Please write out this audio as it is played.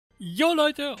Jo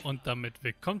Leute, und damit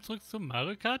willkommen zurück zu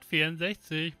Mario Kart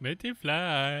 64 mit dem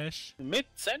Flash. Mit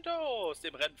Z3ntus,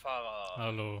 dem Rennfahrer.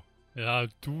 Hallo. Ja,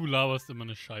 du laberst immer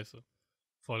eine Scheiße.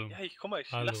 Voll. Ja, guck mal,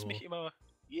 ich lass mich immer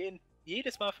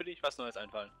jedes Mal für dich was Neues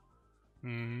einfallen.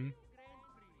 Mhm.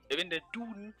 Ja, wenn der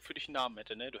Duden für dich einen Namen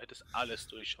hätte, ne? Du hättest alles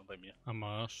durchschauen bei mir. Am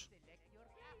Arsch.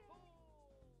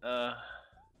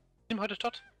 Nimm heute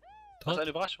Todd. Das ist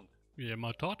eine Überraschung. Wie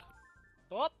immer Todd.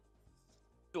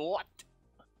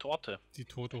 Torte. Die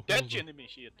tote Hose. Törtchen nehme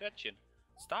ich hier, Törtchen.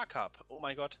 Star Cup. Oh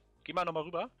mein Gott. Geh mal nochmal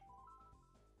rüber.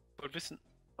 Ich wollte wissen.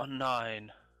 Oh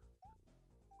nein.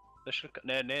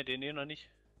 Nee, den noch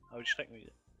nicht. Aber die Strecken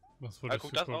wieder. Was wolltest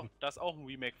guck, du das ist auch ein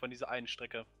Remake von dieser einen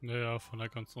Strecke. Naja, von der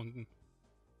ganz unten.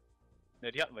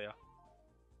 Ne, die hatten wir ja.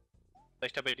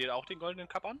 Vielleicht habe ich dir auch den goldenen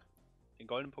Cup an? Den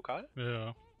goldenen Pokal?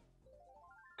 Ja.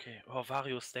 Okay, oh,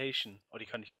 Vario Station. Oh, die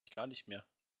kann ich gar nicht mehr.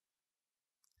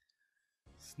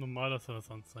 Ist normal, dass er das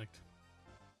anzeigt.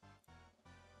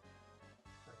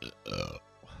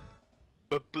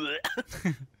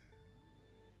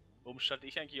 Warum stand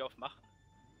ich eigentlich auf Macht?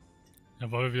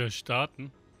 Ja, weil wir wieder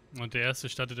starten. Und der erste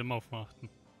startet immer auf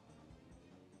Machten.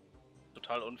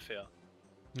 Total unfair.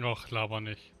 Och, laber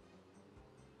nicht.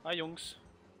 Ah, Jungs.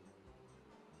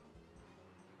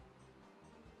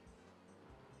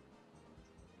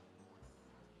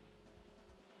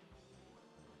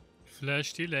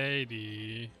 Flash die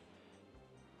Lady.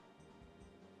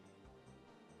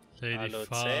 Hallo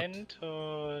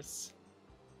Z3ntus.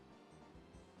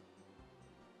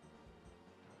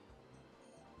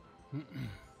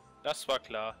 Das war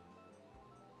klar.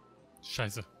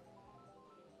 Scheiße.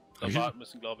 Da warten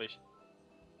müssen, glaube ich.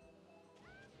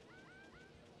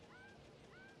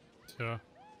 Tja.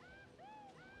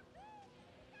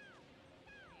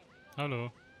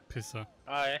 Hallo, Pisser.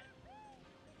 Hi.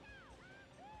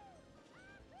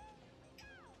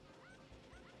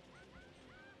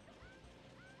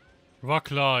 War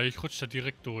klar, ich rutsche da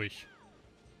direkt durch.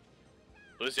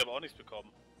 Du hast ja aber auch nichts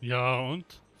bekommen. Ja,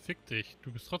 und? Fick dich.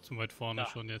 Du bist trotzdem weit vorne Ja.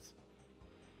 schon jetzt.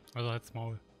 Also halt's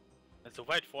Maul. So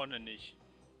weit vorne nicht.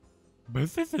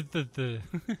 Was ist das?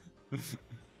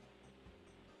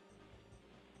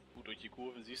 Gut, durch die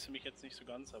Kurven siehst du mich jetzt nicht so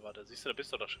ganz, aber da siehst du, da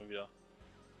bist du doch schon wieder.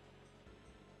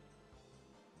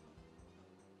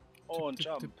 Und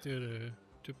Jump.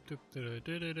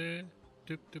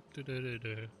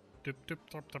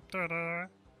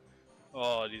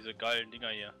 Oh, diese geilen Dinger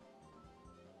hier.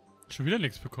 Schon wieder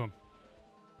nichts bekommen.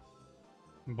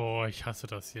 Boah, ich hasse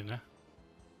das hier, ne?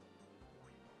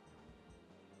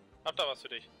 Hab da was für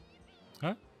dich.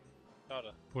 Hä?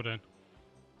 Schade. Wo denn?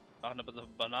 Ach, eine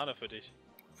Banane für dich.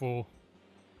 Wo?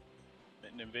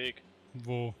 Mitten im Weg.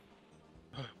 Wo?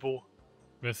 Wo?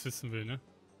 Wer es wissen will, ne?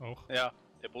 Auch. Ja,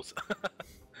 der Bus.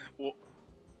 Wo?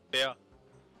 Wer?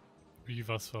 Wie,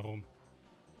 was, warum?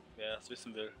 Wer das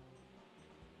wissen will.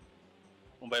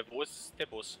 Und bei wo ist der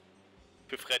Bus?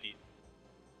 Für Freddy.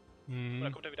 Und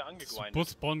dann kommt er wieder Zu angegrindet.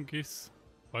 Busbahn gehst,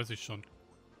 weiß ich schon.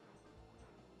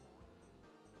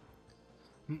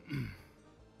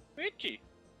 Peachy.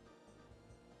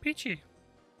 Peachy.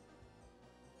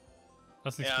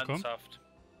 Hast nichts bekommen? Ernsthaft.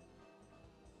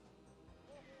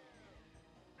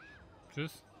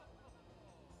 Tschüss.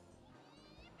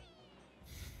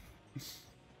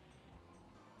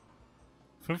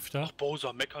 Fünfter? Ach,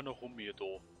 Bowser, mecker noch rum hier,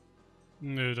 do.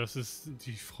 Nö, das ist.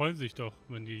 Die freuen sich doch,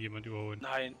 wenn die jemand überholen.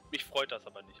 Nein, mich freut das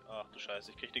aber nicht. Ach du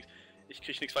Scheiße, ich krieg nichts. Ich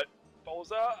krieg nichts, weil...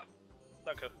 Bowser!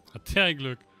 Danke. Hat der ein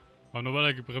Glück. Aber nur weil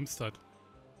er gebremst hat.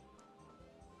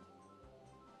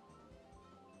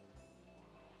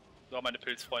 So, meine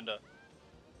Pilzfreunde.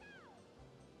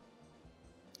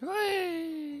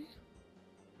 Hui.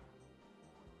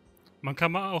 Man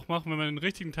kann mal auch machen, wenn man den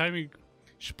richtigen Timing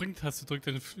Springtaste drückt,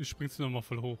 dann springst du nochmal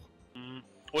voll hoch.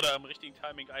 Oder im richtigen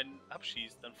Timing einen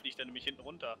abschießt, dann fliegt er nämlich hinten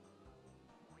runter.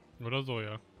 Oder so,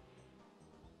 ja.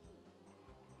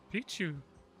 Pichu.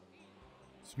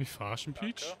 Willst du mich verarschen,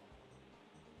 Peach? Danke.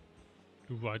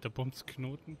 Du alter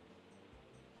Bumsknoten.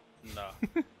 Na.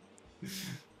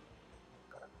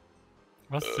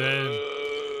 Was denn?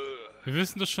 Wir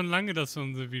wissen doch schon lange, dass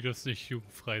unsere Videos nicht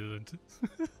jugendfrei sind.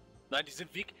 Nein, die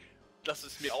sind wirklich... Das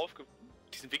ist mir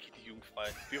die sind wirklich nicht jugendfrei.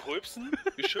 Wir rülpsen,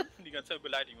 wir schimpfen die ganze Zeit,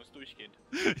 beleidigen uns durchgehend.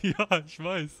 Ja, ich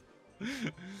weiß.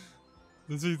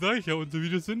 Deswegen sage ich ja, unsere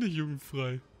Videos sind nicht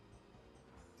jugendfrei.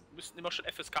 Wir müssten immer schon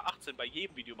FSK 18 bei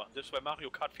jedem Video machen, selbst bei Mario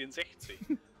Kart 64.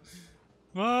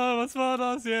 Ah, was war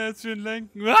das jetzt für ein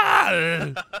Lenken?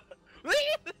 Ah!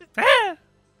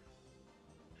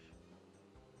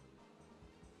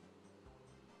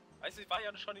 Weißt du, es war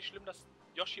ja schon nicht schlimm, dass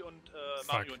Yoshi und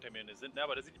Mario hinter mir sind, ne?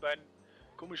 Aber da sind die beiden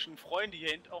komischen Freunde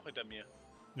hier auch hinter mir.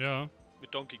 Ja.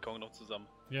 mit Donkey Kong noch zusammen.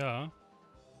 Ja.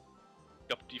 Ich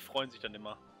glaube, die freuen sich dann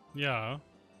immer. Ja.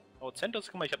 Oh, Z3ntus,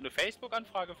 guck mal, ich habe eine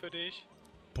Facebook-Anfrage für dich.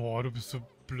 Boah, du bist so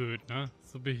blöd, ne?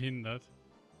 So behindert.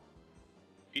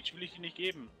 Peach will ich dir nicht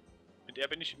geben. Mit ihr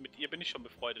bin ich schon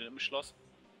befreundet im Schloss.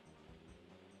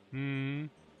 Hm.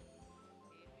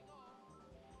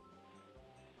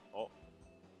 Oh.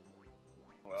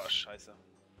 Oh, scheiße.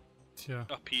 Tja.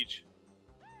 Ach, Peach.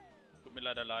 Tut mir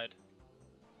leider leid.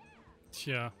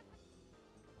 Tja.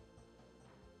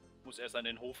 Muss erst an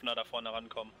den Hofner da vorne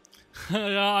rankommen.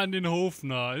 Ja, an den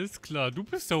Hofner, ist klar. Du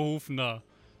bist der Hofner.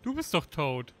 Du bist doch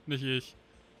tot, nicht ich.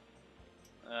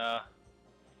 Ja.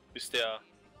 Bist der,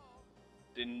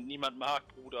 den niemand mag,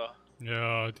 Bruder.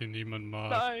 Ja, den niemand mag.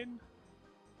 Nein!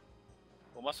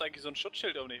 Warum hast du eigentlich so ein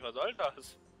Schutzschild um dich? Was soll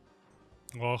das?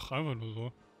 Och, einfach nur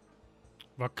so.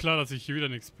 War klar, dass ich hier wieder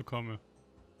nichts bekomme.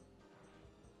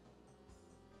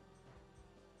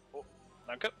 Oh,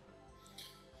 danke.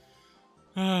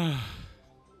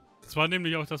 Das war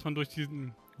nämlich auch, dass man durch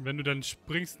diesen, wenn du dann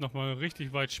springst, nochmal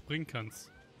richtig weit springen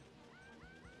kannst.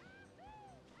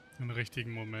 Im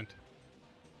richtigen Moment.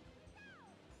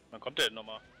 Wann kommt der denn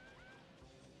nochmal?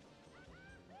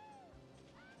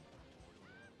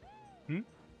 Hm?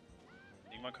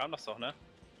 Irgendwann kam das doch, ne?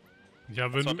 Ja,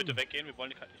 wenn Kannst du mal du, bitte weggehen?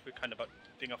 Ich will keine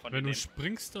Dinger von dir wenn du nehmen.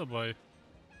 springst dabei.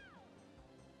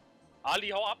 Ali,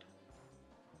 hau ab!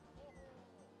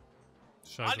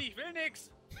 Scheiße. Ali, ich will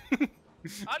nix!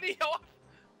 Ali, hau ab!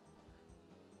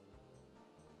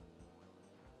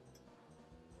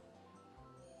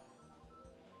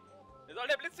 Wer soll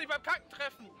der Blitz nicht beim Kacken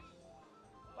treffen?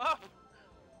 Ah.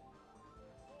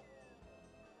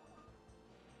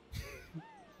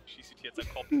 Schieß ich jetzt an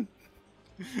den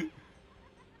Kopf.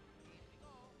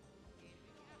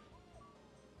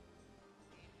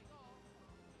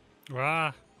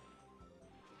 Ah.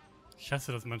 Ich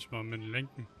hasse das manchmal mit dem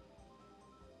Lenken.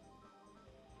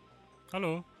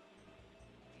 Hallo.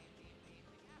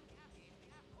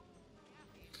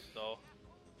 So.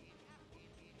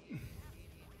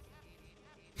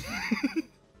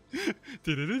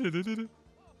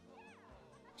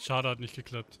 Schade, hat nicht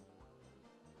geklappt.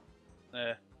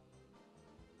 Nee.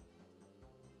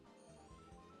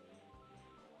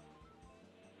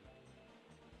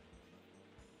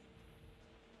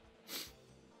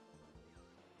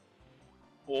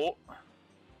 Oh.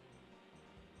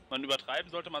 Man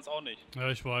übertreiben sollte man es auch nicht. Ja,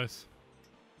 ich weiß.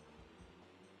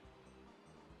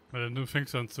 Weil dann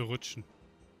fängst du an zu rutschen.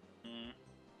 Hm.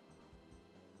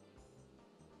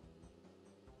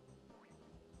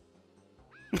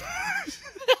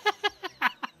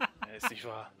 Ja, ist nicht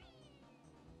wahr.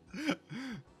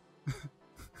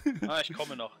 Ah, ich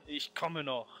komme noch. Ich komme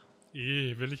noch.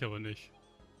 Will ich aber nicht.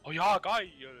 Oh ja,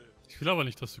 geil. Ich will aber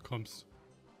nicht, dass du kommst.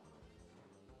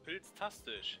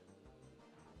 Pilztastisch.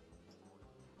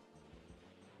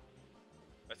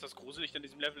 Weißt du, was gruselig an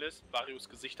diesem Level ist? Varios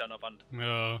Gesicht an der Wand.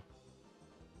 Ja.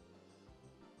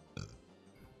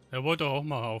 Er wollte auch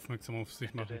mal aufmerksam auf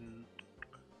sich machen.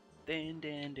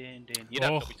 Jeder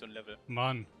hat, glaube ich, so ein Level.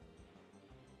 Mann.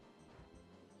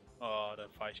 Oh, da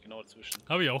fahre ich genau dazwischen.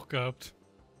 Habe ich auch gehabt.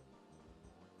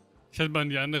 Ich hätte mal in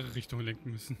die andere Richtung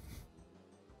lenken müssen.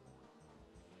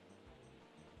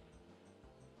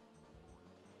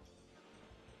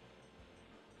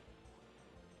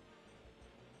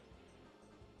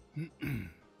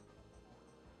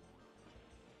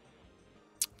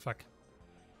 Fuck.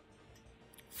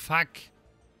 Fuck.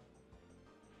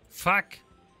 Fuck.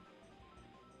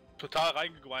 Total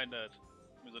reingegrindet.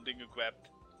 Mir so ein Ding gegrabt.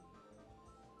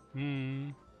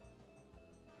 Hm.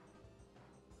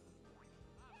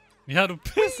 Ja, du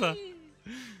Pisser.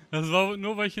 Das war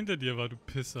nur, weil ich hinter dir war, du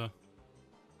Pisser.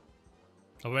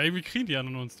 Aber irgendwie kriegen die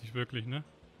anderen uns nicht wirklich, ne?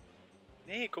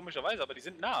 Nee, komischerweise, aber die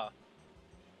sind nah.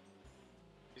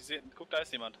 Guck, da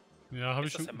ist jemand. Ja,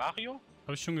 Ist das der Mario?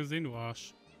 Hab ich schon gesehen, du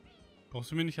Arsch.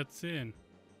 Brauchst du mir nicht erzählen.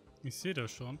 Ich sehe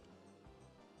das schon.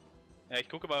 Ja, ich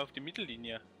gucke mal auf die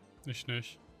Mittellinie. Ich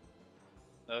nicht.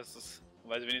 Das ist...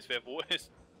 Weiß ich wenigstens, wer wo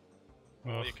ist.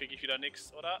 Oh, hier kriege ich wieder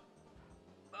nix, oder?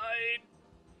 Nein!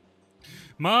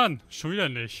 Mann, schon wieder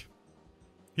nicht.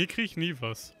 Hier krieg ich nie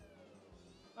was.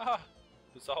 Ah,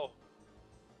 du Sau.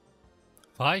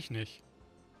 War ich nicht.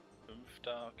 5.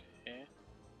 Okay.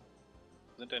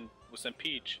 Wo ist denn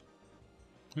Peach?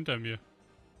 Hinter mir.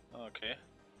 Ah, okay.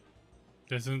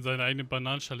 Der ist in seine eigene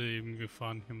Bananenschale eben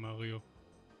gefahren, hier Mario.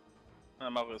 Ah,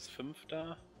 Mario ist 5.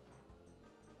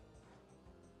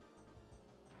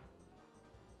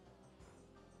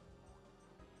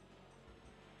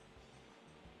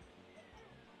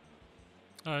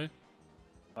 Hi,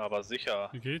 Aber sicher.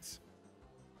 wie geht's?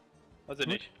 Weiß ich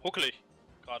nicht. Ruckelig.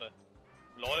 Gerade.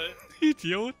 LOL.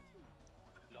 Idiot.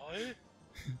 Lol.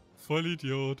 Voll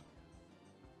Idiot.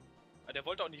 Aber der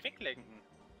wollte auch nicht weglenken.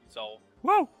 Die Sau.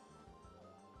 Wow!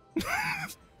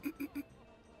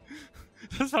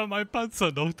 Das war mein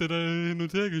Panzer noch, der da hin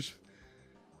und her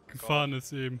gefahren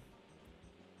ist eben.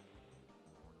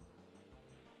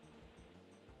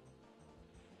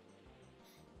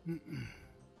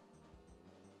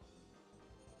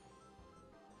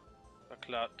 War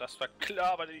klar, das war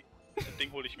klar, aber das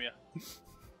Ding hole ich mir.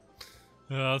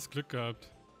 Ja, hast Glück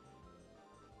gehabt.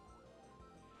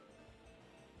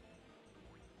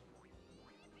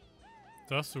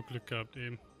 Da hast du Glück gehabt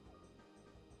eben.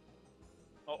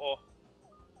 Oh oh.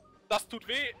 Das tut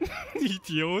weh!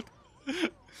 Idiot!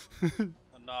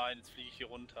 Oh nein, jetzt fliege ich hier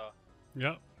runter.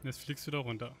 Ja, jetzt fliegst du da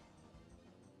runter.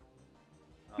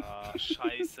 Ah,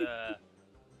 scheiße.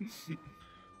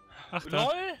 Achter.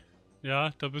 LOL! Ja,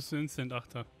 da bist du Instant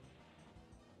Achter.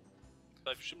 Das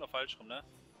war bestimmt noch falsch rum, ne?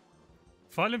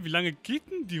 Vor allem, wie lange geht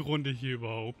denn die Runde hier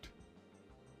überhaupt?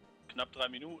 Knapp 3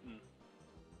 Minuten.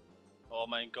 Oh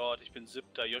mein Gott, ich bin 7.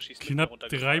 Yoshi ist Knapp mit mir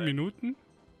 3 runtergefallen. Minuten?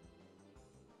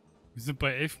 Wir sind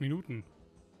bei 11 Minuten.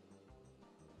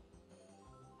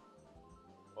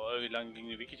 Oh, wie lange gingen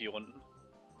die wirklich die Runden?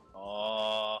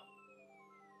 Oh.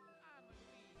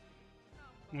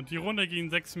 Und die Runde ging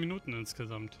 6 Minuten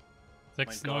insgesamt.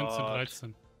 6, Mein 19, Gott.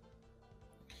 13.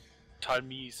 Total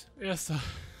mies. Erster.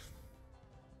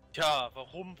 Tja,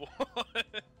 warum wohl?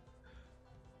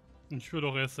 Ich wäre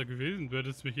doch Erster gewesen, du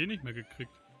hättest mich eh nicht mehr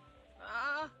gekriegt.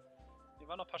 Ah, hier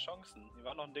waren noch ein paar Chancen. Hier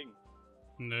war noch ein Ding.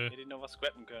 Nee, Hätte ich noch was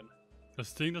scrappen können.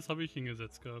 das Ding, das habe ich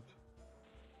hingesetzt gehabt.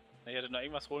 Ich hätte noch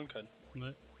irgendwas holen können.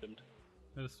 Nee, Stimmt.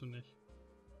 hättest du nicht.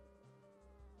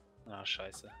 Ah,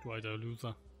 scheiße. Du alter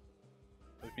Loser.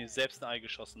 Hab ich mir selbst ein Ei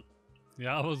geschossen.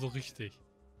 Ja, aber so richtig.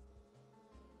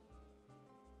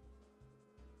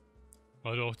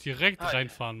 Weil du auch direkt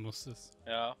reinfahren musstest.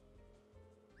 Ja.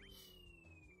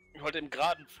 Ich wollte im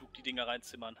geraden Flug die Dinger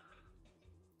reinzimmern.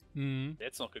 Mhm. Der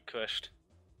jetzt noch gecrashed.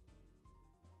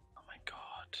 Oh mein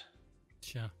Gott.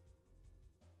 Tja. 0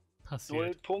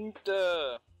 Passiert.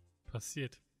 Punkte.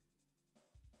 Passiert.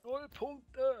 0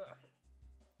 Punkte.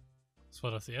 Das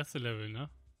war das erste Level, ne?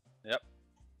 Ja.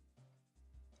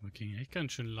 Aber ging echt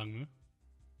ganz schön lang, ne?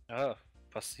 Ja,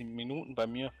 fast 7 Minuten bei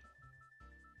mir.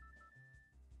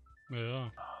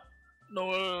 Ja.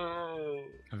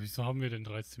 0. Aber wieso haben wir denn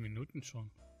 13 Minuten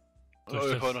schon? Oh,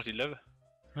 vorher noch die Level.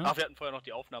 Hä? Ach, wir hatten vorher noch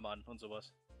die Aufnahme an und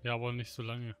sowas. Ja, aber nicht so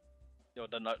lange. Ja,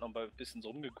 und dann halt noch mal ein bisschen so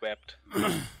rumgegrabt.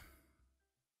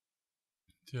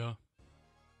 Tja.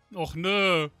 Och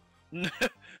nö!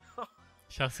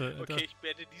 Ich hasse. Okay, ich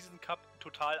werde diesen Cup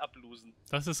total ablosen.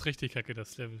 Das ist richtig kacke,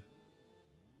 das Level.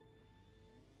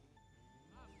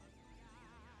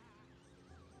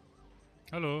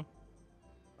 Hallo.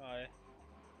 Hi.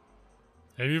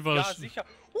 Hey, wie war Ja, das? sicher.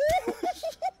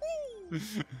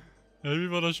 Hey,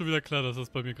 wie war das schon wieder klar, dass das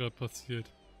bei mir gerade passiert?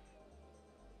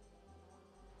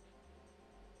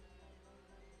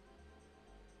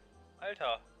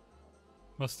 Alter,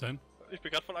 Was denn? ich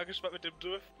bin gerade voll angespannt mit dem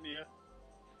Driften hier.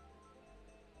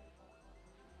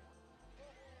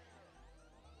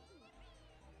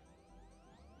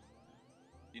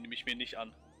 Die nehme ich mir nicht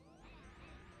an.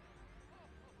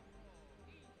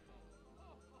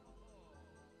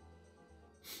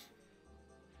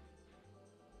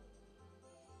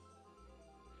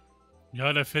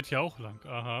 Ja, der fährt ja auch lang.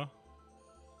 Aha.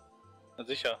 Na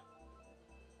sicher.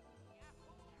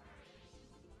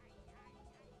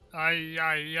 Ei,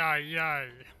 ei, ei,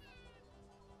 ei.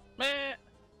 Mäh.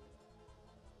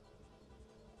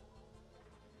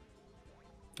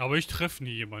 Aber ich treffe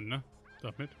nie jemanden, ne?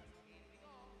 Damit.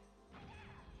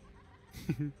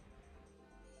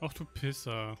 Ach du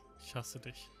Pisser. Ich hasse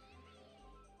dich.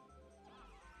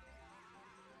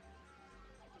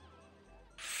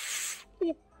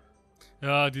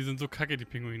 Ja, die sind so kacke, die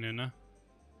Pinguine, ne?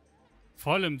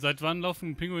 Vor allem, seit wann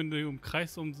laufen Pinguine im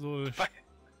Kreis um so...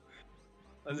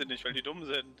 Weiß ich nicht, weil die dumm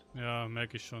sind. Ja,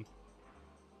 merke ich schon.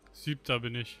 7.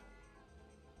 bin ich.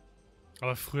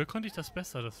 Aber früher konnte ich das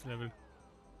besser, das Level.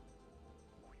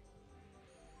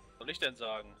 Was soll ich denn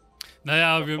sagen?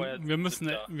 Naja, Ich war vorher wir müssen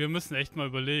 7. wir müssen echt mal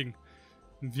überlegen.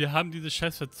 Wir haben diese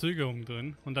scheiß Verzögerung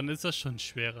drin und dann ist das schon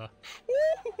schwerer.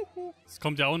 Das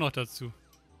kommt ja auch noch dazu.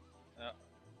 Ja.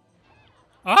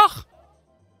 Ach!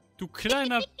 Du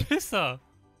kleiner Pisser!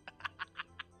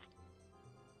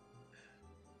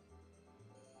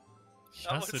 Ich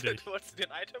hasse dich. Wolltest du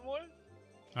dir ein Item holen?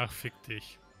 Ach, fick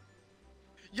dich.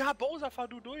 Ja, Bowser, fahr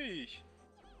du durch.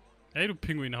 Ey, du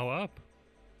Pinguin, hau ab.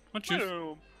 Und tschüss.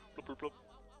 Blub, blub, blub.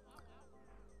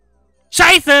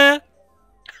 Scheiße!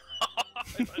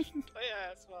 Das war schon teuer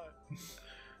erstmal.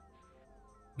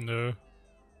 Nö.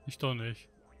 Ich doch nicht.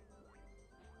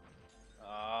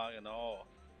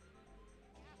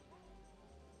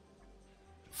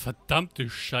 Verdammte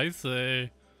Scheiße,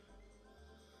 ey.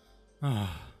 Ah.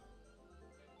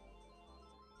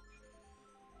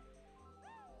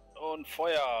 Und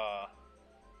Feuer.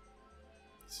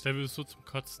 Das Level ist so zum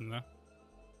Kotzen, ne?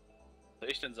 Was soll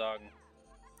ich denn sagen?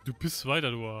 Du bist weiter,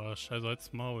 du Arsch. Also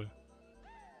als Maul.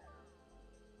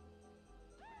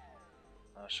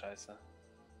 Ah, scheiße.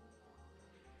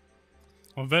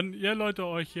 Und wenn ihr Leute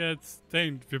euch jetzt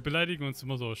denkt, wir beleidigen uns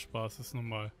immer so aus Spaß, ist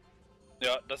normal.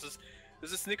 Ja, das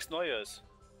ist nichts Neues.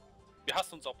 Wir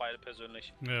hassen uns auch beide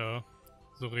persönlich. Ja,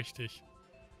 so richtig.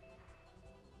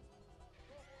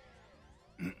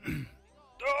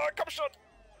 Oh, komm schon!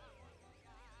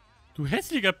 Du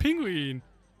hässlicher Pinguin!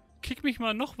 Kick mich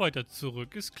mal noch weiter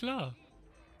zurück, ist klar.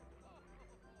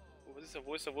 Wo ist er?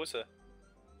 Wo ist er? Wo ist er?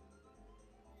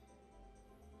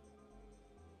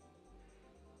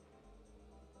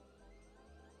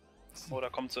 Oh, da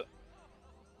kommt sie.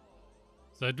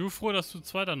 Sei du froh, dass du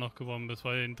Zweiter noch gewonnen bist,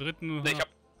 weil den dritten Nee,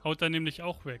 haut er nämlich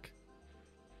auch weg.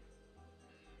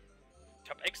 Ich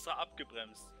hab extra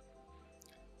abgebremst.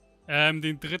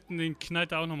 Den dritten, den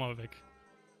knallt er auch nochmal weg.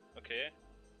 Okay.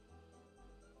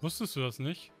 Wusstest du das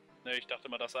nicht? Ne, ich dachte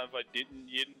mal, dass er einfach jeden,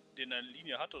 den eine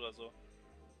Linie hat oder so,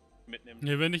 mitnimmt.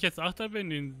 Ne, wenn ich jetzt Achter bin,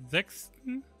 den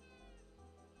sechsten?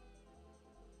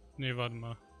 Ne, warte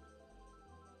mal.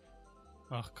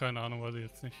 Ach, keine Ahnung, weiß ich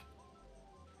jetzt nicht.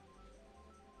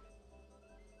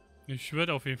 Ich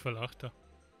werde auf jeden Fall Achter.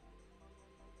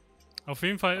 Auf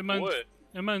jeden Fall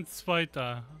immer in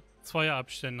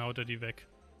Zweierabständen haut er die weg.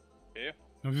 Okay.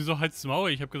 Und wieso halt's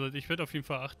Maul? Ich habe gesagt, ich werde auf jeden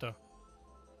Fall Achter.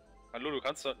 Hallo, du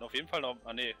kannst auf jeden Fall noch...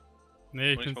 Ah, nee.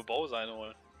 Nee, Ich will nicht nur Bau sein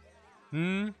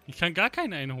holen. Ich kann gar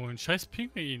keinen einholen. Scheiß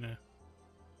Pinguine.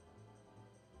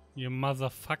 Ihr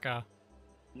Motherfucker.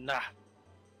 Na.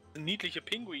 Das sind niedliche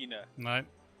Pinguine. Nein.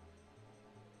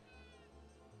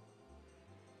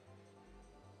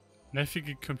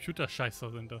 Nervige Computerscheißer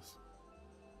sind das.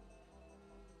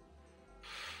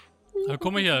 Aber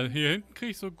guck mal hier hinten krieg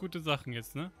ich so gute Sachen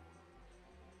jetzt, ne?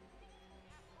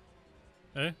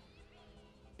 Ey?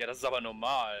 Ja, das ist aber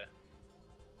normal.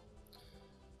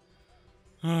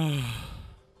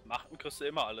 Machten kriegst du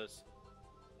immer alles.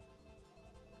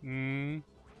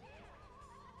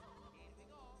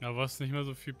 Ja, was nicht mehr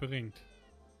so viel bringt.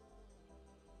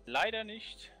 Leider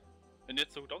nicht. Wenn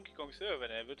jetzt so Donkey Kongs höher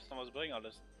wäre, er würde es noch was bringen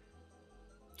alles.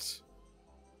 Psst.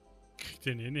 Kriegt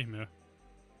den eh nicht mehr.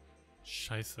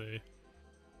 Scheiße, ey.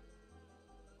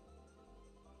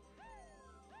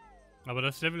 Aber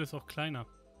das Level ist auch kleiner.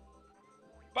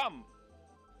 Bam!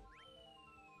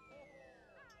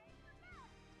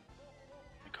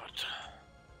 Mein Gott.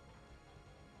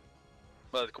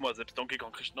 Guck mal, selbst Donkey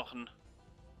Kong kriegt noch einen...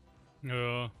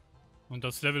 Ja. Und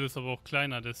das Level ist aber auch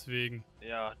kleiner, deswegen.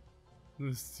 Ja.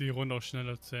 Ist die Runde auch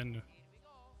schneller zu Ende.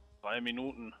 3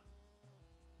 Minuten.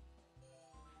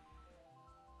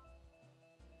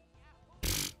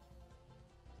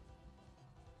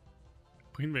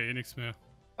 Bringen wir eh nichts mehr.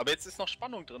 Aber jetzt ist noch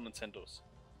Spannung drin in Z3ntus.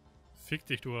 Fick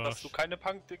dich, du Arsch. Dass du keine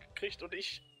Punkte gekriegt und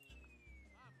ich...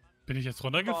 Bin ich jetzt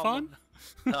runtergefahren?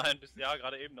 Nein, ja,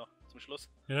 gerade eben noch. Zum Schluss.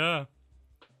 Ja.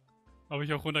 Ob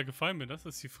ich auch runtergefallen bin, das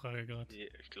ist die Frage gerade.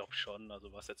 Ich glaube schon,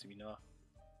 also war es jetzt irgendwie nah.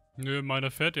 Nö,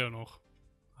 meiner fährt ja noch.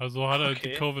 Also hat er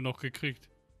die Kurve noch gekriegt.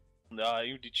 Ja,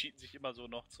 die cheaten sich immer so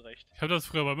noch zurecht. Ich habe das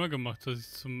früher aber immer gemacht, dass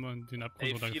ich den Abgrund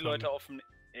runtergefahren bin. 4 Leute auf dem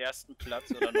ersten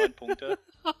Platz oder 9 Punkte.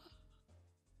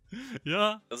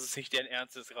 Ja. Das ist nicht deren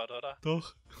Ernstes gerade, oder?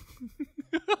 Doch.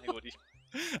 Na gut,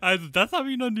 Also das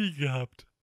habe ich noch nie gehabt.